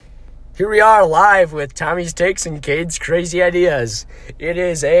Here we are live with Tommy's Takes and Cade's Crazy Ideas. It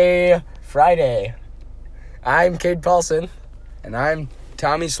is a Friday. I'm Cade Paulson. And I'm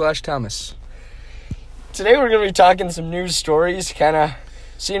Tommy/Thomas. Today we're going to be talking some news stories, kind of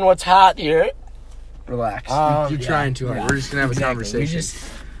seeing what's hot here. Relax. You're Yeah, trying too hard. yeah, We're just going to have a conversation.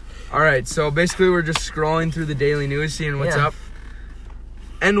 All right, so basically we're just scrolling through the daily news, seeing what's up.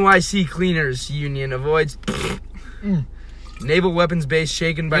 NYC Cleaners Union avoids naval weapons base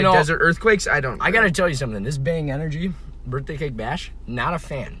shaken by desert earthquakes. I got to tell you something. This Bang Energy birthday cake bash, not a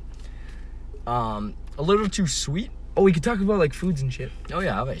fan. A little too sweet. Oh, we could talk about like foods and shit. Oh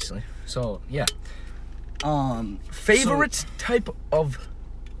yeah, obviously. So yeah. Favorite type of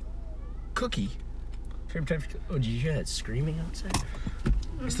cookie? Oh, did you hear that screaming outside?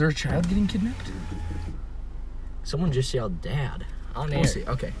 Is there a child getting kidnapped? Someone just yelled "Dad" on air. We'll see.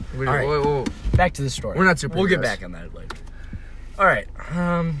 Okay. All right. Whoa. Back to the story. We're not super. We'll get impressed. back on that later. All right.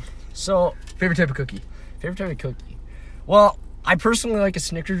 So Favorite type of cookie? favorite type of cookie. Well, I personally like a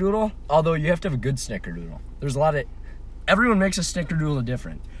snickerdoodle. Although you have to have a good snickerdoodle. There's a lot of. Everyone makes a snickerdoodle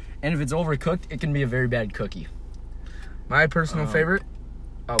different, and if it's overcooked, it can be a very bad cookie. My personal favorite.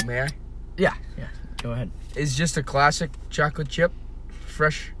 Oh, may I? Yeah. Go ahead. Is just a classic chocolate chip,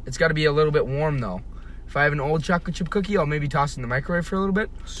 fresh. It's got to be a little bit warm though. If I have an old chocolate chip cookie, I'll maybe toss it in the microwave for a little bit.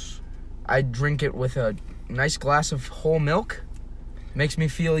 I drink it with a nice glass of whole milk. Makes me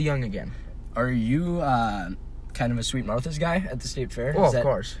feel young again. Are you kind of a Sweet Martha's guy at the state fair? Oh, of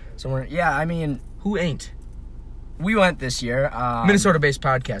course. Somewhere. Yeah, I mean, Who ain't? we went this year. Minnesota-based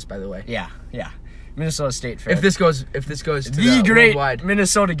podcast, by the way. Yeah. Minnesota State Fair. If this goes to the the great worldwide.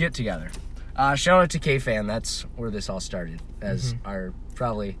 Minnesota get together. Shout out to K-Fan. That's where this all started. As our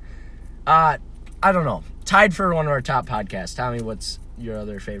probably, I don't know, tied for one of our top podcasts. Tommy, what's your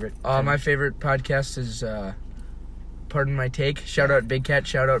other favorite? My favorite podcast is Pardon My Take. Shout out Big Cat.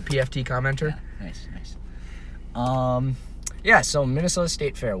 Shout out PFT commenter. Nice. Yeah. So Minnesota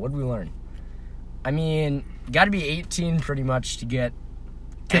State Fair. What did we learn? I mean, got to be 18 pretty much to get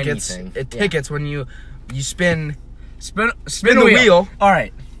Tickets. anything. Tickets when you spin Spin the wheel. All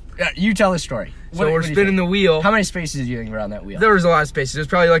right. Yeah, you tell the story. So we're spinning the wheel. How many spaces do you think were on that wheel? There was a lot of spaces. There's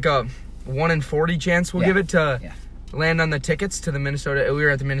probably like a 1 in 40 chance we'll Yeah. give it to Yeah. land on the tickets to the Minnesota. We were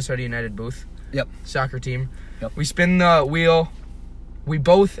at the Minnesota United booth. Yep. Soccer team. Yep. We spin the wheel. We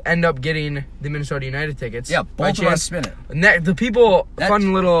both end up getting the Minnesota United tickets. Yeah, by both of us chance. spin it. And the people,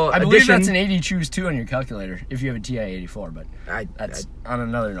 fun little I believe addition. that's an 80 choose 2 on your calculator if you have a TI-84, but that's on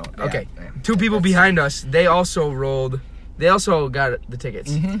another note. Yeah, Okay. yeah. Two people behind us, they also got the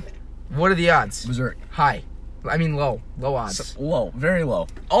tickets. What are the odds? Missouri. High. I mean low. Low odds. Low, very low.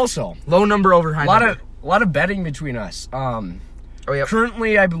 Also, Low number over high number. a lot of betting between us. Oh, yeah.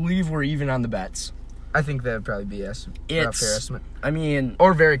 Currently, I believe we're even on the bets. I think that would probably be a fair estimate. I mean,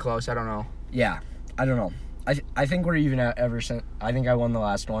 Or very close. I don't know. yeah, I don't know. I think we're even at ever since. I think I won the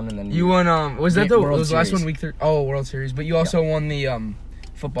last one, and then You won, was that World was the last Series. one week 3? Oh, World Series. But you also won the,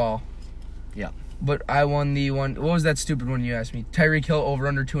 football. Yeah. But I won the one, what was that stupid one you asked me? Tyreek Hill over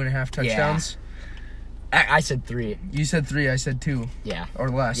under 2.5 touchdowns? I said 3. You said 3, I said 2. Yeah. Or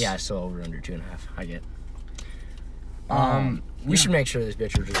less. Yeah, so over under 2.5. I get. We yeah. should make sure this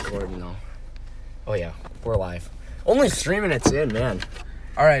bitch was recording though. Oh yeah, we're live. Only 3 minutes in, man.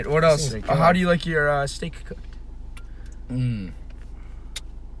 All right, what else? Seems like How fun. do you like your steak cooked?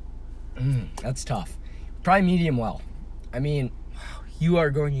 That's tough. Probably medium well. I mean, You are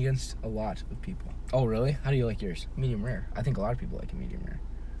going against a lot of people. oh really? How do you like yours? Medium rare. I think a lot of people like it medium rare.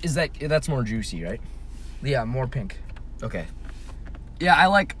 That's more juicy, right? Yeah, more pink. Okay. Yeah, I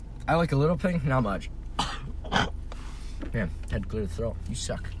like a little pink, not much. Man, had to clear the throat. You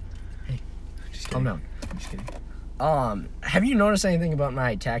suck. Hey, Just calm down. I'm just kidding. Have you noticed anything about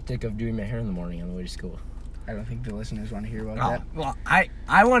my tactic of doing my hair in the morning on the way to school? I don't think the listeners want to hear about that. Well,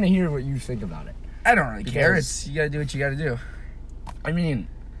 I want to hear what you think about it. I don't really care. Because- You gotta do what you gotta do. I mean,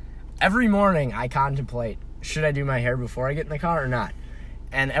 every morning I contemplate, should I do my hair before I get in the car or not?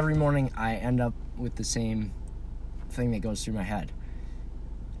 And every morning I end up with the same thing that goes through my head.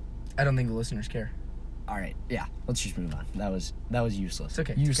 I don't think the listeners care. All right, yeah, let's just move on. That was useless. It's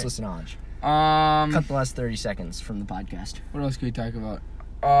okay. Useless knowledge. What Cut the last 30 seconds from the podcast. else can we talk about?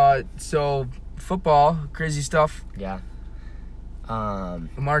 So football, crazy stuff. Yeah.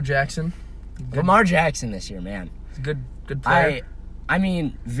 Lamar Jackson, Lamar Jackson this year, man. good player. I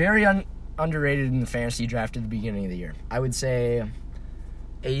mean, very underrated in the fantasy draft at the beginning of the year. I would say,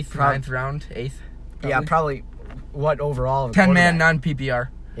 8th, Prob- 9th round, 8th. yeah, probably what overall? 10-man non-PPR.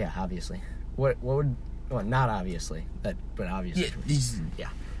 Yeah, obviously. What would? Well, not obviously, but obviously. Yeah, Yeah.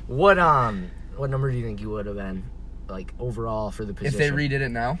 What number do you think you would have been like overall for the If position. they redid it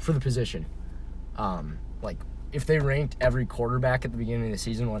now? For the position. Like if they ranked every quarterback at the beginning of the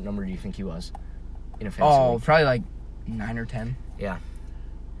season, what number do you think he was in a fantasy league? Probably like 9 or 10. Yeah.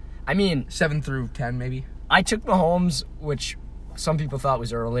 I mean, 7 through 10 maybe. I took Mahomes, which some people thought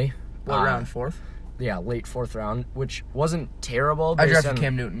was early. What round? 4th? Yeah, late 4th round, which wasn't terrible. I based drafted on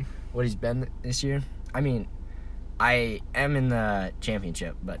Cam Newton. what he's been this year. I mean, I am in the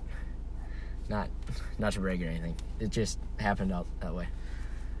championship, but not to brag or anything. It just happened out that way.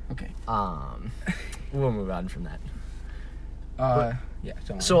 Okay. We'll move on from that. Yeah. Don't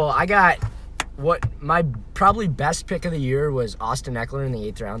worry. So I got what my probably best pick of the year was Austin Eckler in the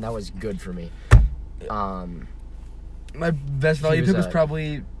 8th round. That was good for me. My best value was pick was a-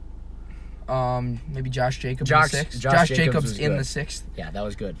 probably maybe Josh Jacobs Josh- in the 6th. Josh Josh Jacobs Jacobs was in good. the 6th. Yeah, that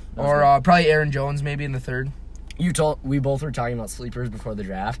was good. That was Or good. probably Aaron Jones maybe in the 3rd. We both were talking about sleepers before the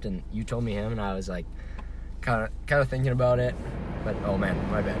draft, and you told me him, and I was like, kind of thinking about it. But oh man,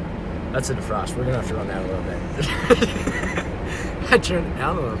 my bad. That's a defrost. We're gonna have to run that a little bit. I turned it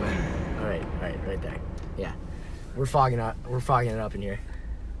down a little bit. All right there. Yeah, we're fogging it up in here.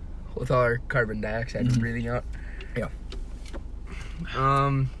 With all our carbon dioxide we're breathing out. Yeah.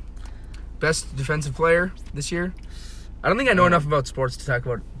 Best defensive player this year? I don't think I know enough about sports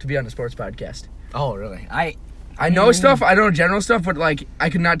to be on a sports podcast. Oh really? I know stuff, I know general stuff, but like I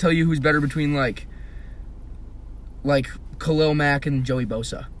could not tell you who's better between like Khalil Mack and Joey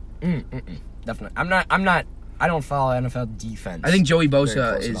Bosa. Definitely. I don't follow NFL defense. I think Joey close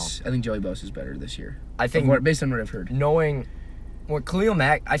Bosa at is better this year. I think based on what I've heard. knowing what Khalil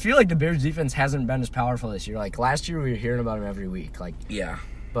Mack, I feel like the Bears defense hasn't been as powerful this year. Like last year, we were hearing about him every week. Like, Yeah.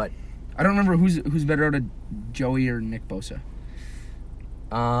 but I don't remember who's better out of Joey or Nick Bosa.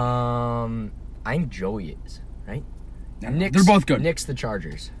 I think Joey is right. They're both good. Nick's the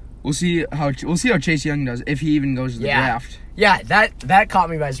Chargers. We'll see how Chase Young does if he even goes to the draft. Yeah, that caught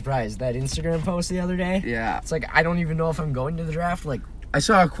me by surprise. That Instagram post the other day. Yeah. It's like I don't even know if I'm going to the draft. Like, I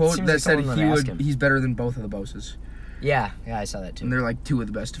saw a quote Seems that like said someone would ask him. he's better than both of the Bosas. yeah, I saw that too. And they're like 2 of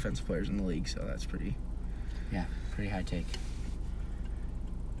the best defensive players in the league, so that's pretty. Yeah, pretty high take.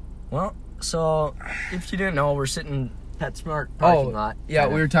 Well, so if you didn't know, we're sitting PetSmart parking lot. Yeah,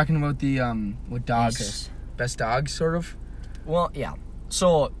 kinda we were talking about the what dogs, basis. best dogs, sort of. Well, yeah.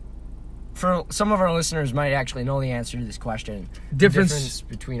 So, for some of our listeners might actually know the answer to this question. The Difference- difference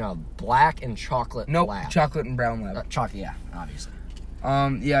between a black and chocolate Nope, lab. chocolate and brown lab. Chocolate, yeah, obviously.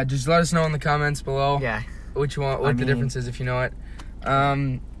 Yeah, just let us know in the comments below Yeah. what I the mean- difference is if you know it.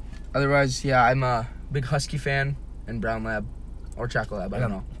 Otherwise, yeah, I'm a big Husky fan and brown lab or chocolate lab. I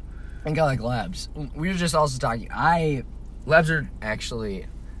don't know. I think I like labs. We were just also talking. Labs are Actually,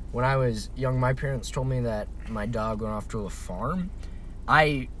 when I was young, my parents told me that my dog went off to a farm.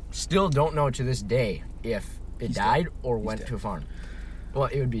 I still don't know to this day if it He's died dead. or He's went dead. to a farm. Well,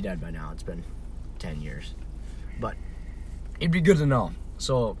 it would be dead by now. It's been 10 years. But it'd be good to know.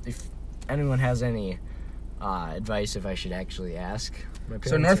 So if anyone has any advice, if I should actually ask my parents.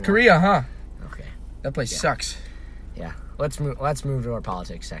 so or North not. Korea, huh? Okay. That place Yeah. sucks. Yeah. Let's move to our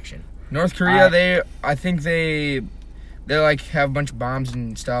politics section. North Korea, I think they like have a bunch of bombs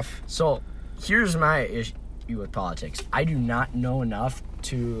and stuff. So here's my issue with politics. I do not know enough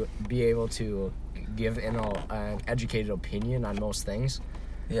to be able to give an educated opinion on most things.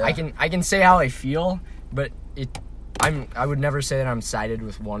 Yeah. I can say how I feel, but I would never say that I'm sided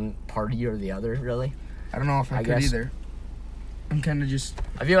with one party or the other, really. I don't know if I could guess. either. I'm kind of just.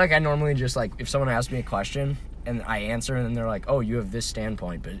 I feel like I normally just like if someone asks me a question and I answer and then they're like, "Oh, you have this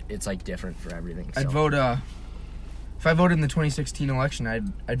standpoint," but it's like different for everything. So. I'd vote. If I voted in the 2016 election,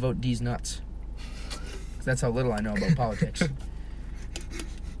 I'd vote D's nuts. 'Cause that's how little I know about politics.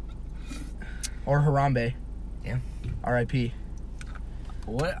 Or Harambe. Yeah. R.I.P.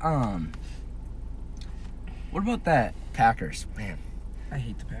 What about that Packers? Man, I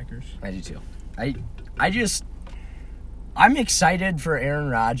hate the Packers. I do too. I'm excited for Aaron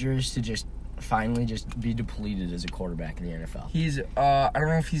Rodgers to just finally just be depleted as a quarterback in the NFL. He's I don't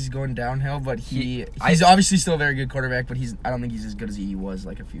know if he's going downhill, but he's I- obviously still a very good quarterback, but I don't think he's as good as he was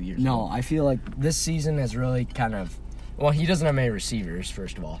like a few years No, ago. I feel like this season has really kind of. Well, he doesn't have many receivers.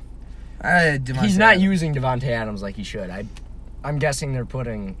 First of all, he's not using Devontae Adams like he should. I'm guessing they're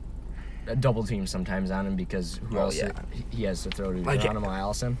putting a double team sometimes on him because who Well, else yeah. he has to throw to? Like- Geronimo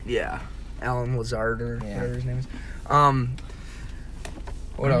Allison. Yeah. Alan Lazard or Yeah. whatever his name is.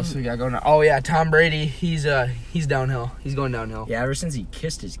 What else we got going on? Oh yeah, Tom Brady. He's downhill. He's going downhill. Yeah, ever since he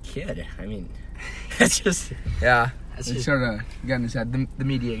kissed his kid. I mean, that's just. Yeah. That's He just sort of got in his head. The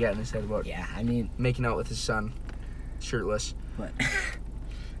media got in his head about yeah, I mean, making out with his son, shirtless. but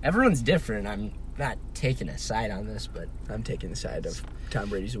everyone's different. not taking a side on this, but I'm taking the side of Tom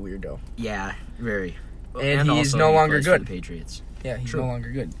Brady's a weirdo. yeah, very. And he's also no he longer plays for good. the Patriots. Yeah, he's True. no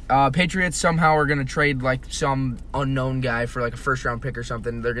longer good. Patriots somehow are going to trade, like, some unknown guy for, like, a first-round pick or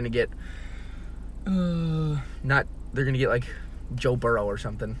something. They're going to get, they're going to get, like, Joe Burrow or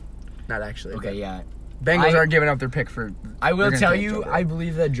something. Not actually. Okay, yeah. Bengals aren't giving up their pick for... I will they're gonna tell take Joe you, Burrow. I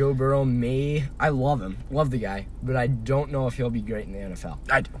believe that Joe Burrow I love him, love the guy, but I don't know if he'll be great in the NFL.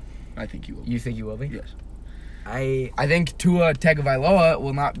 I do. I think he will. You think he will be? Yes. I I think Tua Tagovailoa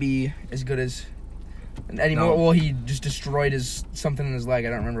will not be as good as anymore. No. Well, he just destroyed something in his leg. I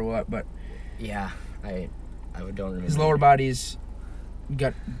don't remember what, but I don't remember. his lower body's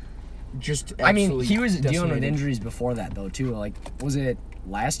got just. I mean, he absolutely was dealing with decimated. injuries before that though too. Like, was it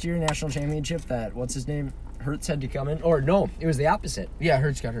last year national championship that what's his name Hurts had to come in? Or no, it was the opposite. Yeah,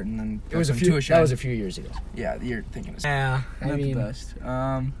 Hurts got hurt, and then It was a that's few. when Tua shined. That was a few years ago. Yeah, you're thinking of Yeah, I not mean, the best.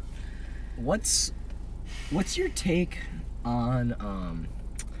 what's your take on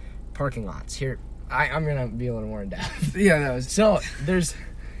parking lots here? I'm gonna be a little more in depth. Yeah, that was. So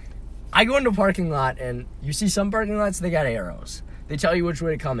I go into a parking lot and you see some parking lots they got arrows. They tell you which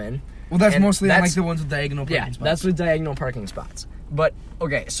way to come in. Well, that's And mostly on, like that's- the ones with diagonal parking Yeah, spots. that's with diagonal parking spots. But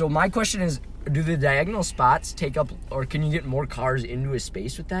okay, so my question is, do the diagonal spots take up, or can you get more cars into a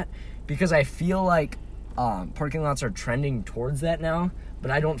space with that? Because I feel like parking lots are trending towards that now,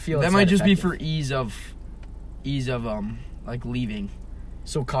 but I don't feel that it's might just be effective. for ease of like leaving.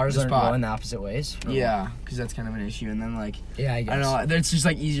 So cars the aren't spot. going the opposite ways. Or Yeah, because that's kind of an issue. And then like what? Yeah, I guess. I don't know, it's just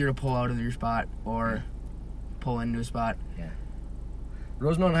like easier to pull out of your spot or pull into a spot.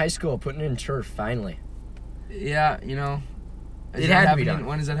 Rosemont High School putting in turf finally. Yeah, you know, is It that had to be happening? done.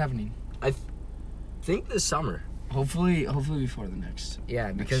 When is that happening? Think this summer. Hopefully before the next.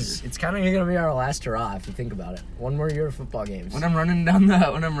 Yeah, because year. it's kind of gonna be our last hurrah if you think about it. One more year of football games. When I'm running down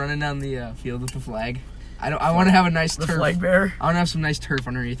the field with the flag, I want to have a nice the turf. flag bearer. I want to have some nice turf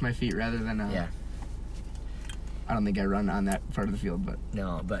underneath my feet rather than Yeah. I don't think I run on that part of the field, but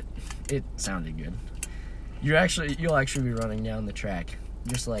No, but it sounded good. You'll actually be running down the track,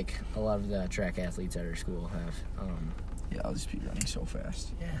 just like a lot of the track athletes at our school have. yeah, I'll just be running so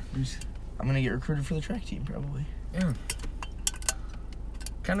fast. Yeah. I'm gonna get recruited for the track team probably. Yeah.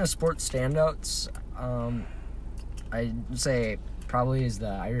 Kind of sports standouts. I'd say probably is the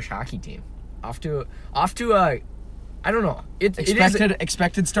Irish hockey team. Off to a I don't know. It is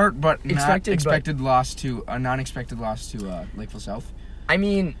Expected start, but not Expected, expected loss to a non-expected loss to Lakeville South. I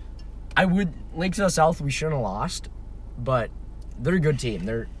mean, Lakesville South we shouldn't have lost, but they're a good team.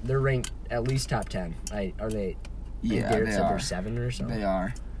 They're ranked at least top 10. Are they? Yeah, Garrett they said are. they're 7 or something. They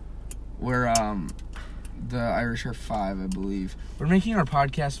are. We're the Irish are 5, I believe. We're making our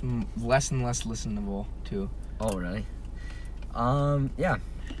podcast less and less listenable too. Oh, really? Yeah.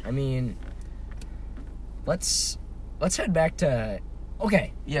 I mean, let's head back to.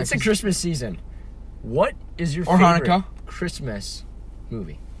 Okay. Yeah, It's the 'cause- Christmas season. What is your Or favorite Hanukkah. Christmas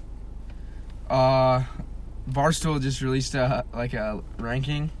movie? Barstool just released a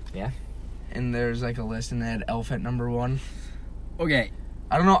ranking. Yeah. And there's like a list, and they had Elf at number 1. Okay.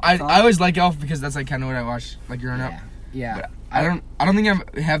 I don't know. I always like Elf because that's like kind of what I watch like growing up. Yeah. But I don't think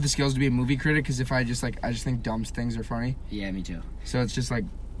I have the skills to be a movie critic because if I just think dumb things are funny. Yeah, me too. So it's just like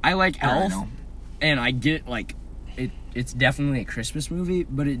I like I don't Elf, know. and I get like it's definitely a Christmas movie,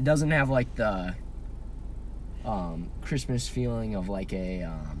 but it doesn't have like the Christmas feeling of like a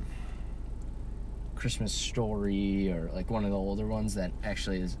Christmas Story or like one of the older ones that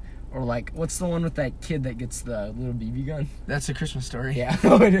actually is, or like what's the one with that kid that gets the little BB gun? That's a Christmas Story. Yeah,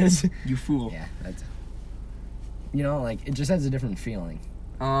 oh it is. You fool. Yeah, that's like it just has a different feeling.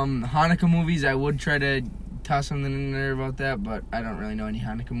 Hanukkah movies, I would try to toss something in there about that, but I don't really know any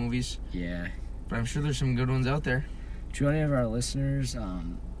Hanukkah movies. Yeah. But I'm sure there's some good ones out there. To any of our listeners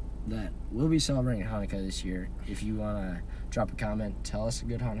that will be celebrating Hanukkah this year, if you want to drop a comment, tell us a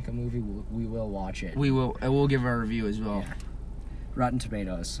good Hanukkah movie, we will watch it. We will. I will give our review as well. Yeah. Rotten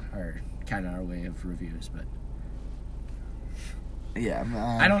Tomatoes are kind of our way of reviews, but Yeah.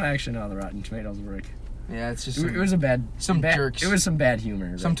 I don't actually know how the Rotten Tomatoes work. Yeah, it's just It was a bad jerks. It was some bad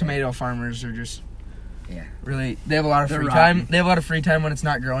humor. some right there. tomato farmers are just Yeah. really. They have a lot of They're free rotten. time. They have a lot of free time when it's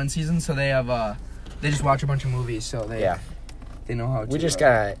not growing season, so they have. They just watch a bunch of movies, so they. Yeah. They know how. We to, just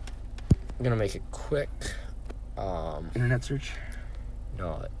got. I'm gonna make it quick. internet search.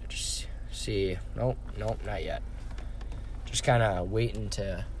 No, just see. Nope, not yet. Just kind of waiting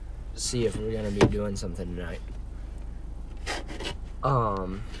to see if we're gonna be doing something tonight.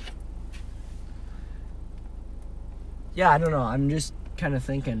 Yeah, I don't know. I'm just kind of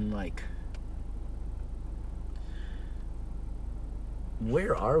thinking like,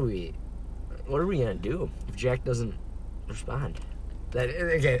 where are we? what are we gonna do if Jack doesn't respond?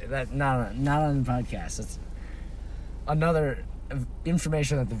 That not on the podcast. That's another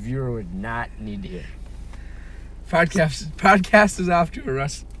information that the viewer would not need to hear. Podcast is off to a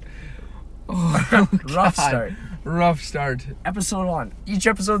rough start. Episode 1. Each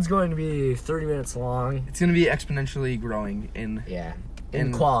episode's going to be 30 minutes long. It's going to be exponentially growing in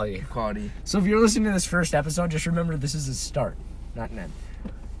quality. So if you're listening to this first episode, just remember this is a start, not an end.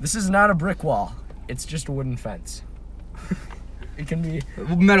 This is not a brick wall. It's just a wooden fence. It can be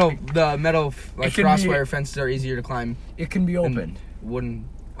metal. The metal crosswire fences are easier to climb. It can be opened. Wooden.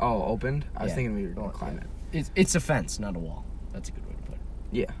 Oh, opened. I was thinking we were going to climb it. It's a fence, not a wall. That's a good way to put it.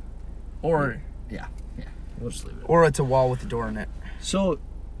 Yeah. Or yeah. We'll just leave it. Or it's a wall with a door in it. So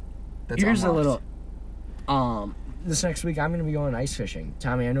here's a little. This next week I'm going to be going ice fishing.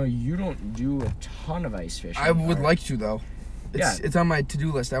 Tommy, I know you don't do a ton of ice fishing. I would like to though. It's on my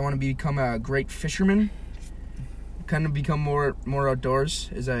to-do list. I want to become a great fisherman. Kind of become more outdoors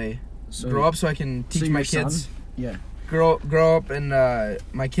as I grow up, so I can teach my kids. Yeah. Grow up, and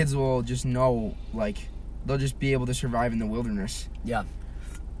my kids will just know, like, they'll just be able to survive in the wilderness. Yeah.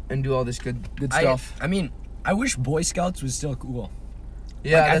 And do all this good stuff. I mean, I wish Boy Scouts was still cool.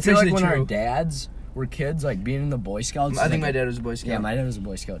 Yeah, like, that's I feel actually like when true. our dads were kids, like being in the Boy Scouts. I think my dad was a Boy Scout. Yeah, my dad was a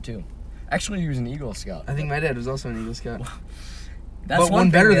Boy Scout too. Actually, he was an Eagle Scout. I think my dad was also an Eagle Scout. That's one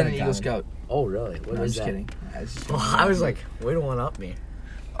better than an Eagle Scout. Oh, really? What I'm is just that? kidding. I was like, way to one up me.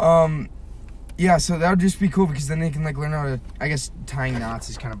 Yeah, so that would just be cool because then they can, like, learn how to, I guess tying knots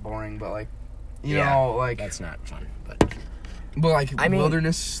is kind of boring, but, like, you know, like. That's not fun, but like,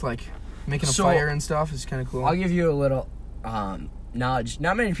 wilderness, like, making a fire and stuff is kind of cool. I'll give you a little knowledge.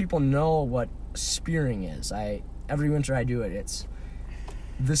 Not many people know what spearing is. Every winter I do it. It's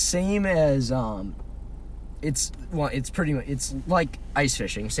the same as, it's pretty much, it's like ice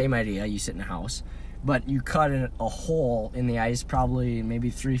fishing, same idea. You sit in a house, but you cut a hole in the ice, probably maybe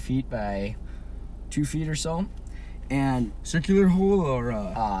 3 feet by 2 feet or so, and circular hole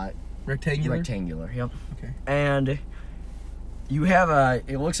or rectangular? Rectangular, yep. Okay. And you have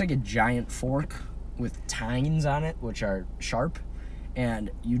it looks like a giant fork with tines on it, which are sharp, and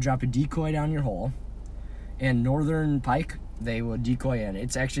you drop a decoy down your hole, and northern pike, they will decoy in.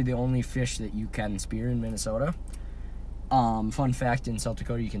 It's actually the only fish that you can spear in Minnesota. Fun fact, in South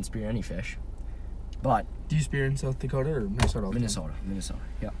Dakota, you can spear any fish. But do you spear in South Dakota or Minnesota? Minnesota,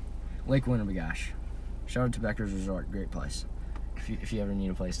 yeah. Lake Winnebagosh. Shout out to Becker's Resort, great place. If you ever need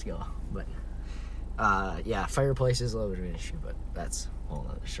a place to go. But, yeah, fireplace is a little bit of an issue, but that's a whole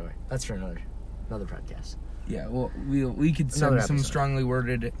other story. That's for another podcast. Yeah, well, we could send some strongly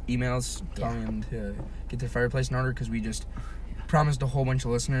worded emails telling them to get their fireplace in order because we just promised a whole bunch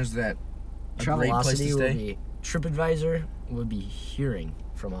of listeners that a great place to stay. TripAdvisor will be hearing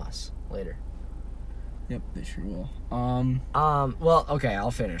from us later. Yep, they sure will. Well, okay,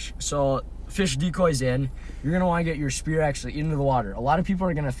 I'll finish. So, fish decoys in. You're going to want to get your spear actually into the water. A lot of people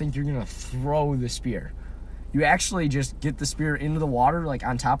are going to think you're going to throw the spear. You actually just get the spear into the water, like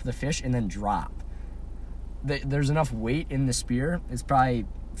on top of the fish, and then drop. There's enough weight in the spear. It's probably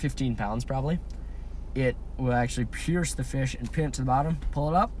 15 pounds, probably. It will actually pierce the fish and pin it to the bottom, pull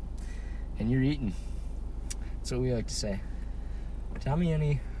it up, and you're eating. That's what we like to say. Tell me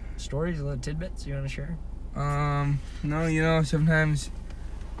any stories, little tidbits you want to share? No, sometimes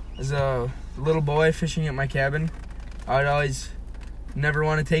as a little boy fishing at my cabin, I'd always never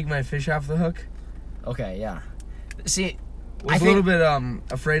want to take my fish off the hook. Okay, yeah. See, I was a little bit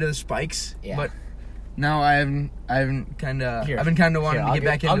afraid of the spikes, yeah. But now I've been kind of wanting to get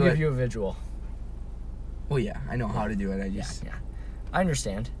back into it. I'll give you a visual. Well, yeah, I know how to do it. Yeah. I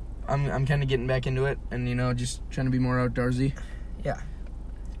understand. I'm kind of getting back into it, and just trying to be more outdoorsy. Yeah.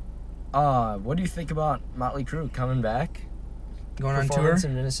 What do you think about Motley Crue coming back? Going on tour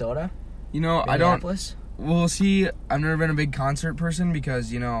in Minnesota? I don't. We'll see. I've never been a big concert person because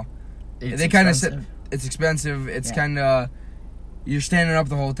they kind of said it's expensive. It's kind of you're standing up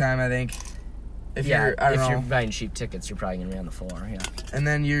the whole time. I think. If you're buying cheap tickets, you're probably gonna be on the floor. Yeah. And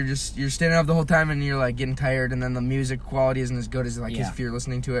then you're standing up the whole time, and you're like getting tired, and then the music quality isn't as good as if you're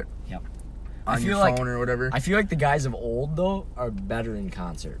listening to it. Yep. On your phone or whatever. I feel like the guys of old though are better in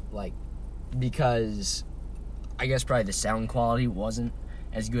concert, because I guess probably the sound quality wasn't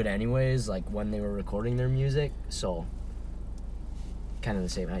as good anyways, when they were recording their music. So kind of the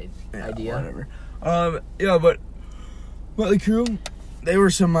same idea. Whatever. But Motley Crue, they were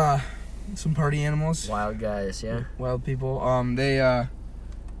some party animals. Wild guys, yeah. Wild people. They I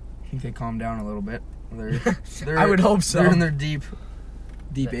think they calmed down a little bit. They're I would hope so. They're in their deep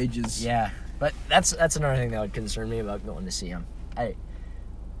ages. Yeah, but that's another thing that would concern me about going to see them.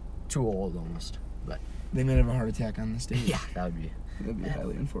 too old almost. But They might have a heart attack on the stage. yeah, that'd be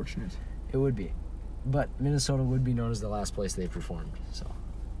highly unfortunate. it would be. But Minnesota would be known as the last place they performed. So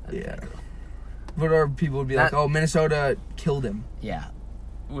that'd be Yeah. kinda cool. But our people would be like, "Oh, Minnesota killed him." Yeah,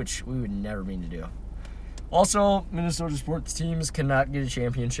 which we would never mean to do. Also, Minnesota sports teams cannot get a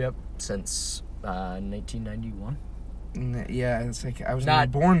championship since 1991. Yeah, it's like I was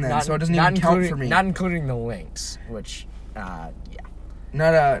not born then, so it doesn't even count for me. Not including the Lynx, which, yeah,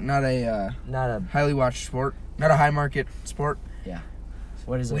 Not a not a highly watched sport. Not a high market sport.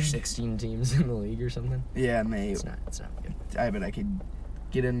 what is there, League. 16 teams in the league or something? Yeah, and It's not good. I bet I could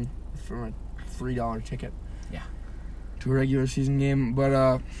get in for a $3 ticket. Yeah. To a regular season game, but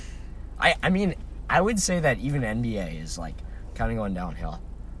I mean, I would say that even NBA is like kind of going downhill.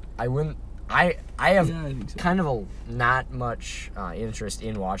 I have I think so. kind of a not much interest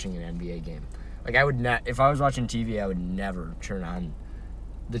in watching an NBA game. Like I would not, if I was watching TV, I would never turn on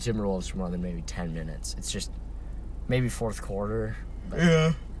the Timberwolves for more than maybe 10 minutes. It's just maybe fourth quarter. But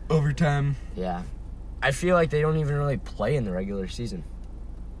Yeah, overtime. yeah, I feel like they don't even really play in the regular season.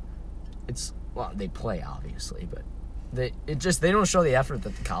 They play obviously, but they don't show the effort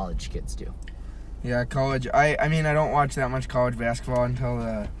that the college kids do. Yeah, college. I mean, I don't watch that much college basketball until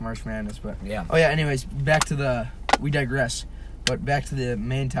the March Madness, but Yeah. oh yeah. Anyways, we digress. But back to the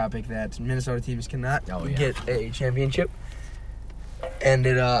main topic that Minnesota teams cannot get a championship, and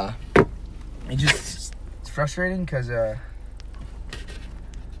it's frustrating because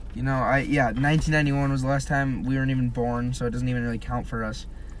 1991 was the last time we weren't even born, so it doesn't even really count for us.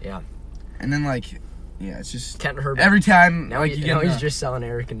 Yeah. And then it's just Kent Herbert. every time Now, you get he's just selling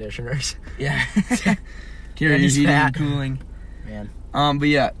air conditioners. yeah, And Carrying he's heating fat. and cooling. Man. But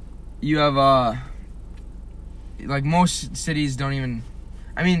yeah, you have like most cities don't even.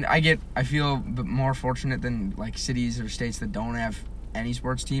 I mean, I feel more fortunate than like cities or states that don't have any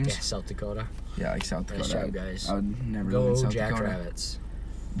sports teams. Yeah, South Dakota. Yeah, like South Dakota. Nice job, guys. I would never live in Go South Jackrabbits. Dakota.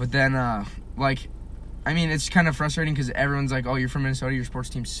 But then, I mean, it's kind of frustrating because everyone's like, "Oh, you're from Minnesota. Your sports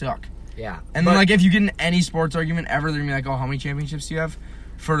teams suck." Yeah. And then, if you get in any sports argument ever, they're gonna be like, "Oh, how many championships do you have?"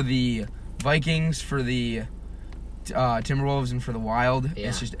 For the Vikings, for the Timberwolves, and for the Wild. Yeah.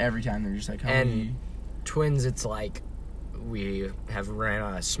 It's just every time they're just like, "How And many?" Twins, it's like we have ran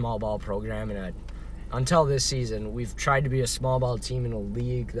a small ball program, and until this season, we've tried to be a small ball team in a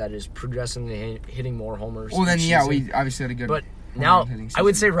league that is progressively hitting more homers. Well, then, each yeah, season. we obviously had a good. But home now, run hitting I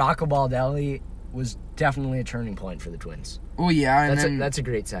would say season. Rocco Baldelli was definitely a turning point for the Twins. Oh yeah, and That's a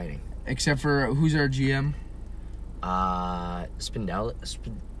great signing. except for who's our GM? Spindell.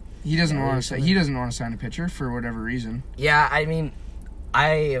 He doesn't Yeah, want or to. something. He doesn't want to sign a pitcher for whatever reason. Yeah, I mean,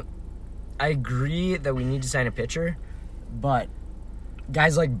 I agree that we need to sign a pitcher, but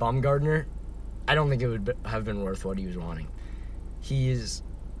guys like Bumgarner, I don't think it would have been worth what he was wanting. He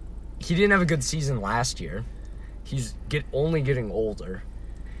didn't have a good season last year. He's only getting older.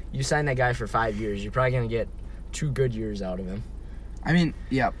 You sign that guy for 5 years, you're probably gonna get 2 good years out of him. I mean,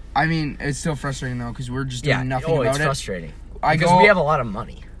 yeah. I mean, it's still frustrating though because we're just doing nothing about it's it. frustrating because we have a lot of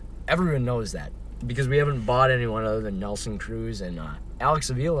money. Everyone knows that because we haven't bought anyone other than Nelson Cruz and Alex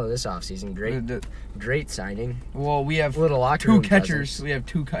Avila this offseason. Great signing. Well, we have Little locker two room catchers. presence. We have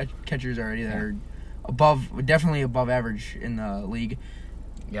two catchers already that Yeah. are definitely above average in the league.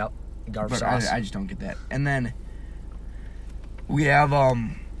 Yep, Garf But sauce. I just don't get that. And then we have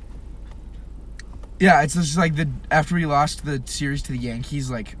yeah, it's just like after we lost the series to the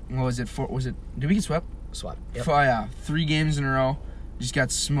Yankees, like what was it? Did we get swept? Swap. Yep. 3 games in a row. Just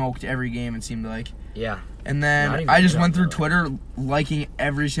got smoked every game. It seemed like. Yeah. And Not then even I just good, went through really. Twitter liking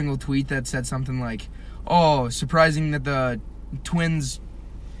every single tweet that said something like, "Oh, surprising that the Twins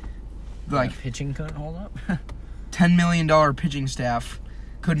like pitching couldn't hold up. $10 million pitching staff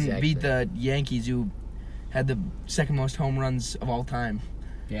couldn't Exactly. beat the Yankees, who had the second most home runs of all time."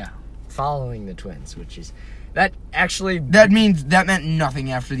 Yeah. Following the Twins, which is that actually. That meant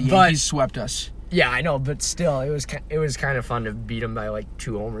nothing after the But- Yankees swept us. Yeah, I know, but still, it was kind of fun to beat them by like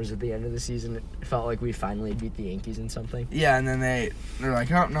 2 homers at the end of the season. It felt like we finally beat the Yankees in something. Yeah, and then they're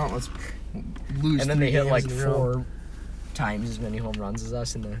like, "Oh no, let's lose." And then 3 they hit games like in a row. 4 times as many home runs as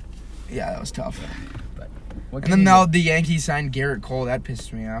us in there. Yeah, that was tough. But what And can then you now do? the Yankees signed Garrett Cole. That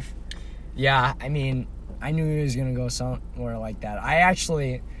pisses me off. Yeah, I mean, I knew he was gonna go somewhere like that.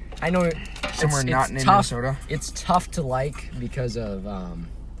 I know Somewhere not in tough. Minnesota. It's tough to like because of The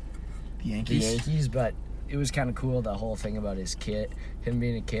the Yankees. Yankees, but it was kind of cool, the whole thing about his kid, him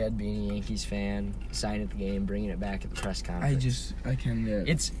being a kid, being a Yankees fan, signing at the game, bringing it back at the press conference. I can.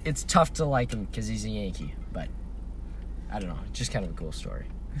 It's tough to like him because he's a Yankee, but I don't know, it's just kind of a cool story.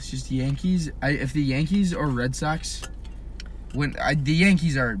 It's just Yankees. If the Yankees or Red Sox the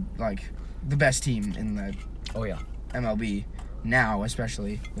Yankees are like the best team in the Oh yeah. MLB now,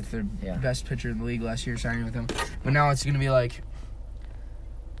 especially with their Yeah. best pitcher in the league last year signing with him. But now it's going to be like,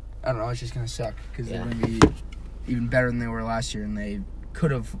 I don't know, it's just going to suck because Yeah. they're going to be even better than they were last year, and they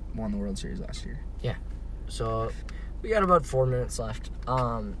could have won the World Series last year. So we got about 4 minutes left.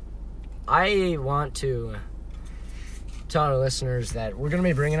 I want to tell our listeners that we're going to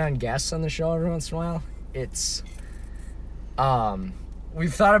be bringing on guests on the show every once in a while. It's,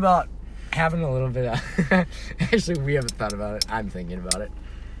 we've thought about having a little bit of, actually we haven't thought about it, I'm thinking about it.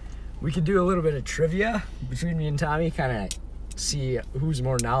 We could do a little bit of trivia between me and Tommy, kind of see who's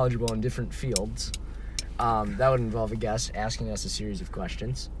more knowledgeable in different fields. That would involve a guest asking us a series of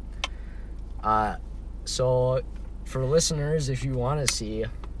questions. So for listeners, if you want to see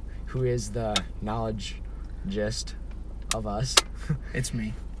who is the knowledge gist of us, It's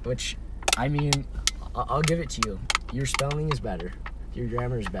me. which, I mean, I'll give it to you. Your spelling is better. Your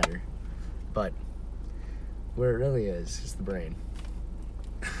grammar is better. But where it really is the brain.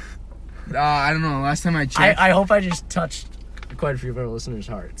 I don't know. Last time I checked. I hope I just touched quite a few of our listeners'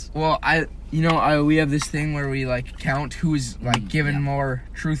 hearts. Well, we have this thing where we like count who's like given yeah. more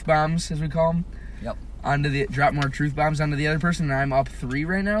truth bombs, as we call them. Yep. Drop more truth bombs onto the other person, and I'm up 3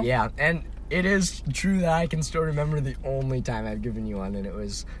 right now. Yeah, and it is true that I can still remember the only time I've given you one, and it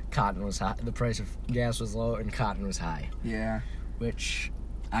was cotton was high. The price of gas was low, and cotton was high. Yeah. Which,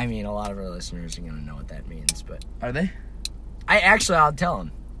 I mean, a lot of our listeners are going to know what that means, but Are they? I'll tell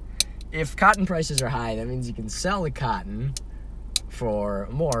them. If cotton prices are high, that means you can sell the cotton for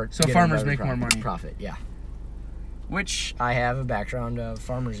more. So get a farmers better make more money. Profit, yeah. Which I have a background of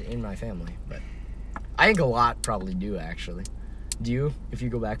farmers in my family, but I think a lot probably do, actually. Do you, if you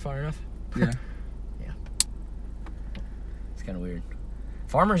go back far enough? Yeah. Yeah. It's kind of weird.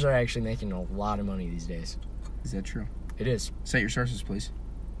 Farmers are actually making a lot of money these days. Is that true? It is. Cite your sources, please.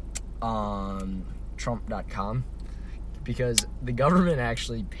 Trump.com, because the government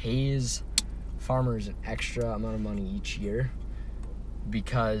actually pays farmers an extra amount of money each year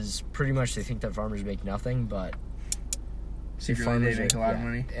because pretty much they think that farmers make nothing, but Secretly, they make a lot of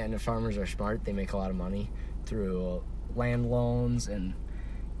money. And if farmers are smart, they make a lot of money through land loans, and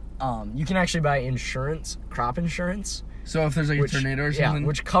you can actually buy insurance, crop insurance. So if there's like a tornado or something,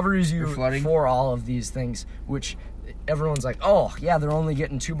 which covers you flooding? for all of these things, which everyone's like, oh, yeah, they're only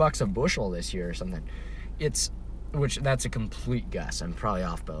getting $2 a bushel this year or something. That's a complete guess. I'm probably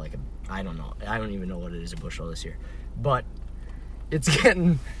off by I don't know. I don't even know what it is a bushel this year. But it's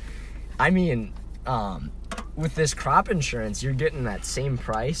getting, I mean, with this crop insurance, you're getting that same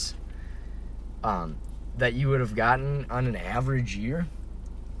price that you would have gotten on an average year.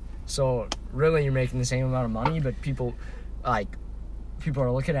 So really, you're making the same amount of money, but people are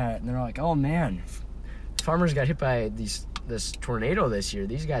looking at it and they're like, "Oh man, farmers got hit by this tornado this year.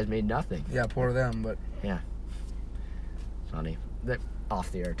 These guys made nothing." yeah, poor them. But Yeah, funny. That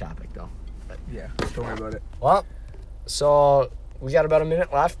off the air topic though. But, yeah, don't worry about it. well, so we got about a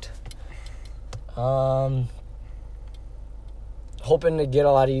minute left. Hoping to get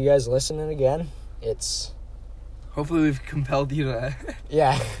a lot of you guys listening again. It's Hopefully, we've compelled you to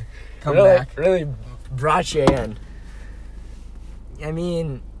yeah. come really, back. really brought you in. I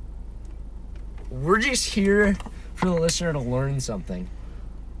mean, we're just here for the listener to learn something.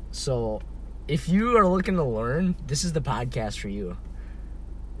 So, if you are looking to learn, this is the podcast for you.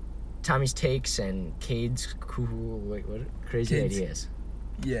 Tommy's Takes and Cade's Crazy Kids. Ideas.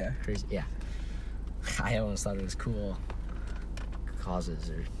 Yeah. Crazy, yeah. I almost thought it was cool causes,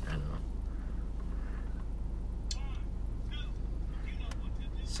 or I don't know.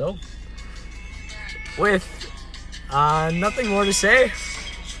 So, with nothing more to say,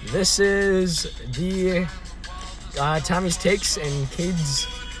 this is the Tommy's Takes and Cade's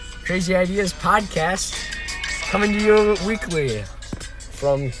Crazy Ideas podcast coming to you weekly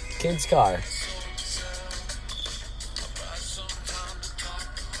from Cade's car.